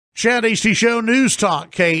Chad Hasty Show, News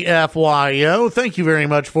Talk, KFYO. Thank you very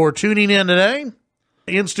much for tuning in today.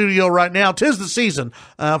 In studio right now, 'tis the season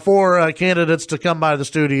for candidates to come by the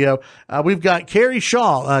studio. We've got Cary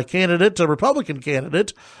Shaw, a Republican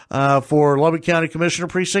candidate for Lubbock County Commissioner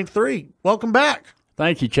Precinct 3. Welcome back.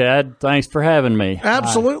 Thank you, Chad. Thanks for having me.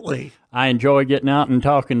 Absolutely. I enjoy getting out and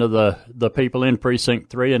talking to the people in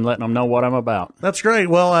Precinct 3 and letting them know what I'm about. That's great.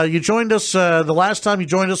 Well, you joined us, the last time you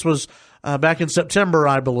joined us was back in September,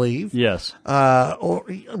 I believe. Yes. Or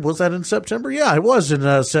was that in September? Yeah, it was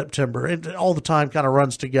in September. All the time kind of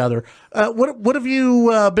runs together. What have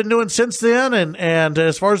you been doing since then? And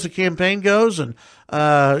as far as the campaign goes, and who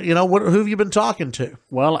have you been talking to?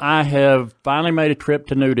 Well, I have finally made a trip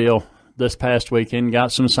to New Deal this past weekend.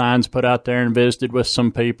 Got some signs put out there and visited with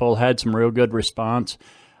some people. Had some real good response.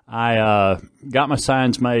 I got my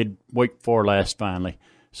signs made week before last finally.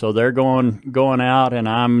 So they're going out, and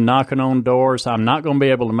I'm knocking on doors. I'm not going to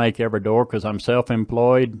be able to make every door because I'm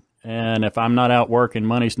self-employed, and if I'm not out working,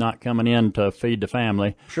 money's not coming in to feed the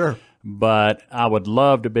family. Sure. But I would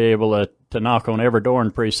love to be able to knock on every door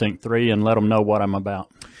in Precinct 3 and let them know what I'm about.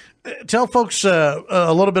 Tell folks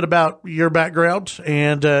a little bit about your background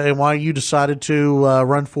and why you decided to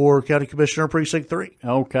run for County Commissioner Precinct 3.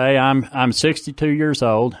 Okay, I'm 62 years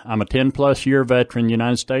old. I'm a 10-plus year veteran,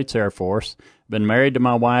 United States Air Force. Been married to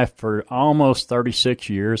my wife for almost 36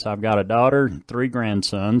 years. I've got a daughter and 3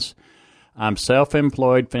 grandsons. I'm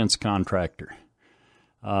self-employed fence contractor.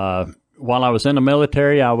 While I was in the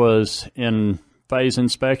military, I was in phase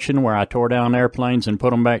inspection where I tore down airplanes and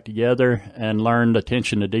put them back together and learned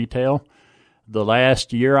attention to detail. The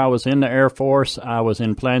last year I was in the Air Force, I was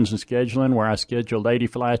in plans and scheduling where I scheduled 80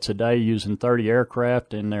 flights a day using 30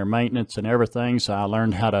 aircraft and their maintenance and everything. So I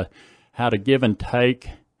learned how to give and take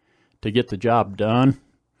to get the job done.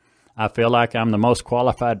 I feel like I'm the most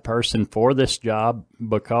qualified person for this job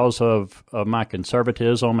because of my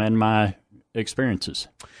conservatism and my experiences.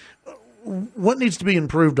 What needs to be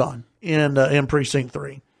improved on in Precinct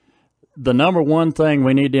 3? The number one thing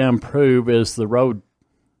we need to improve is the road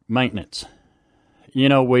maintenance. You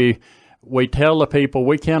know, we tell the people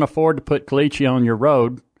we can't afford to put caliche on your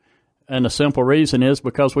road, and the simple reason is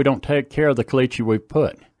because we don't take care of the caliche we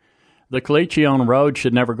put. The caliche on the road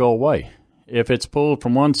should never go away. If it's pulled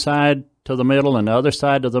from one side to the middle and the other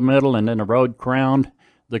side to the middle and then the road crowned,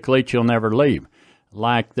 the caliche will never leave.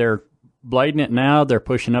 Like they're blading it now, they're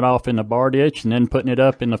pushing it off in the bar ditch and then putting it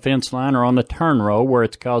up in the fence line or on the turn row where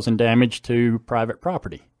it's causing damage to private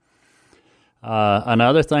property.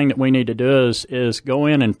 Another thing that we need to do is go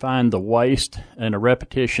in and find the waste and the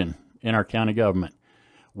repetition in our county government.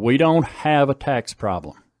 We don't have a tax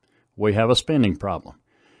problem. We have a spending problem.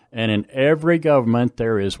 And in every government,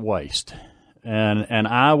 there is waste. And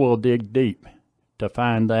I will dig deep to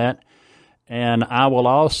find that. And I will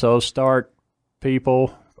also start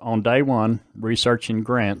people on day one researching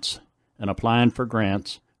grants and applying for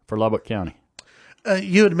grants for Lubbock County.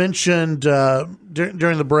 You had mentioned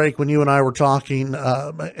during the break when you and I were talking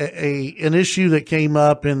an issue that came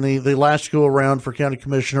up in the last go-around for county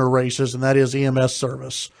commissioner races, and that is EMS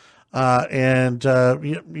service. I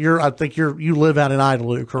think you live out in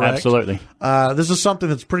Idalou, correct? Absolutely. This is something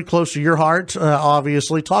that's pretty close to your heart,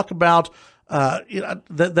 obviously. Talk about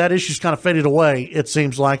that issue's kind of faded away, it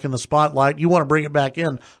seems like, in the spotlight. You want to bring it back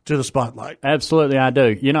in to the spotlight. Absolutely, I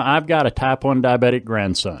do. You know, I've got a type 1 diabetic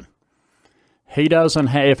grandson.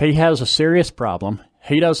 If he has a serious problem,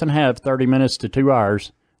 he doesn't have 30 minutes to 2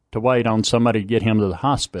 hours to wait on somebody to get him to the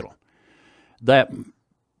hospital.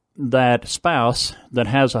 That spouse that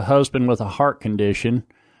has a husband with a heart condition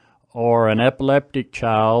or an epileptic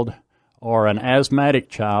child or an asthmatic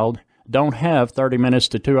child don't have 30 minutes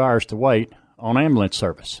to 2 hours to wait on ambulance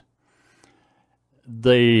service.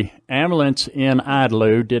 The ambulance in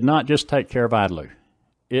Idalou did not just take care of Idalou.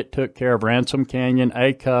 It took care of Ransom Canyon,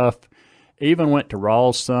 Acuff, even went to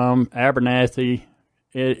Ralston, Abernathy.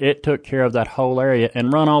 It took care of that whole area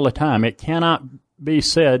and run all the time. It cannot be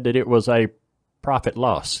said that it was a profit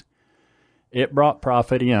loss. It brought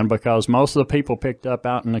profit in because most of the people picked up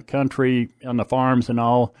out in the country, on the farms and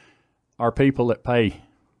all, are people that pay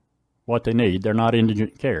what they need. They're not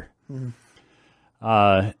indigent care.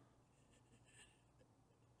 Mm-hmm.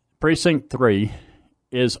 Precinct 3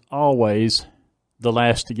 is always the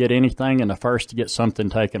last to get anything and the first to get something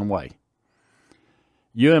taken away.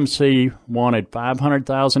 UMC wanted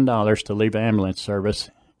 $500,000 to leave ambulance service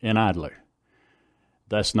in Idalou.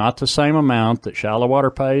 That's not the same amount that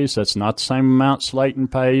Shallowater pays. That's not the same amount Slayton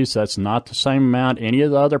pays. That's not the same amount any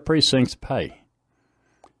of the other precincts pay.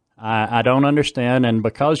 I don't understand, and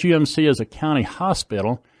because UMC is a county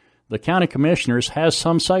hospital, the county commissioners has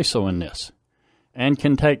some say-so in this. and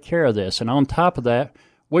can take care of this. And on top of that,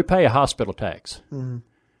 we pay a hospital tax. Mm-hmm.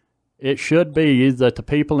 It should be that the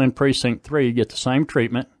people in Precinct 3 get the same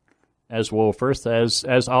treatment as Wolfforth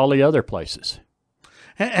as all the other places.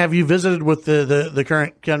 Have you visited with the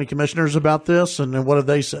current county commissioners about this, and what have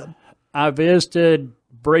they said? I visited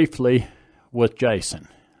briefly with Jason.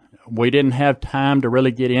 We didn't have time to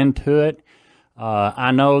really get into it.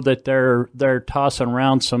 I know that they're tossing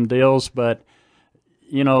around some deals, but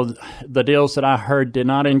the deals that I heard did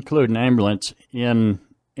not include an ambulance in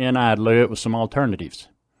Idlew. It was some alternatives.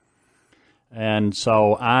 And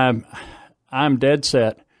so I'm dead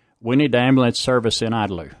set. We need ambulance service in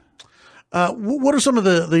Idlew. What are some of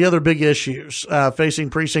the other big issues facing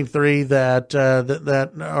Precinct 3 that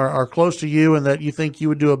are close to you and that you think you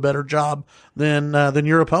would do a better job than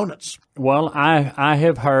your opponents? Well, I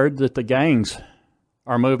have heard that the gangs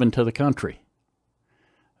are moving to the country.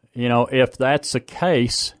 If that's the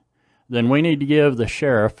case, then we need to give the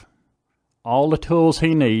sheriff all the tools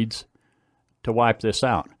he needs to wipe this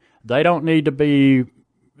out. They don't need to be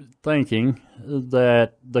thinking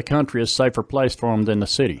that the country is a safer place for them than the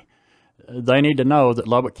city. They need to know that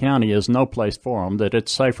Lubbock County is no place for them, that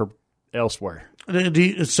it's safer elsewhere. Have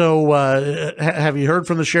you heard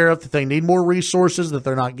from the sheriff that they need more resources, that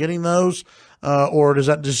they're not getting those, or does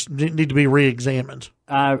that just need to be reexamined?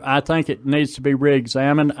 I think it needs to be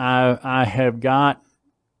reexamined. I have got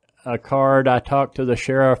a card. I talked to the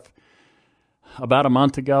sheriff about a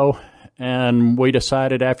month ago, and we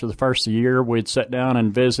decided after the first of the year we'd sit down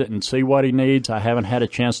and visit and see what he needs. I haven't had a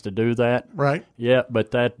chance to do that yet,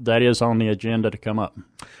 but that is on the agenda to come up.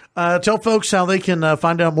 Tell folks how they can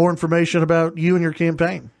find out more information about you and your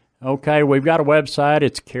campaign. Okay, we've got a website.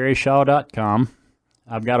 It's caryshaw.com.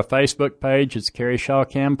 I've got a Facebook page. It's Cary Shaw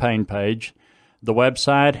campaign page. The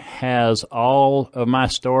website has all of my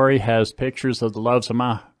story, has pictures of the loves of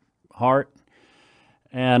my heart.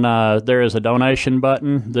 And there is a donation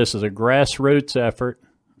button. This is a grassroots effort.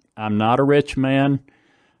 I'm not a rich man.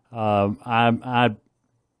 I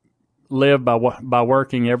live by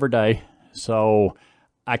working every day. So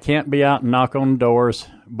I can't be out and knock on doors,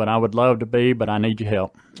 but I would love to be, but I need your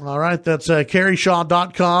help. All right. That's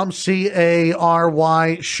CaryShaw.com,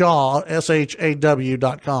 Cary Shaw,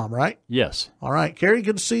 SHAW.com, right? Yes. All right. Cary,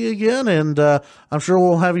 good to see you again, and I'm sure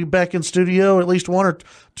we'll have you back in studio at least one or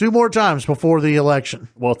two more times before the election.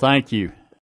 Well, thank you.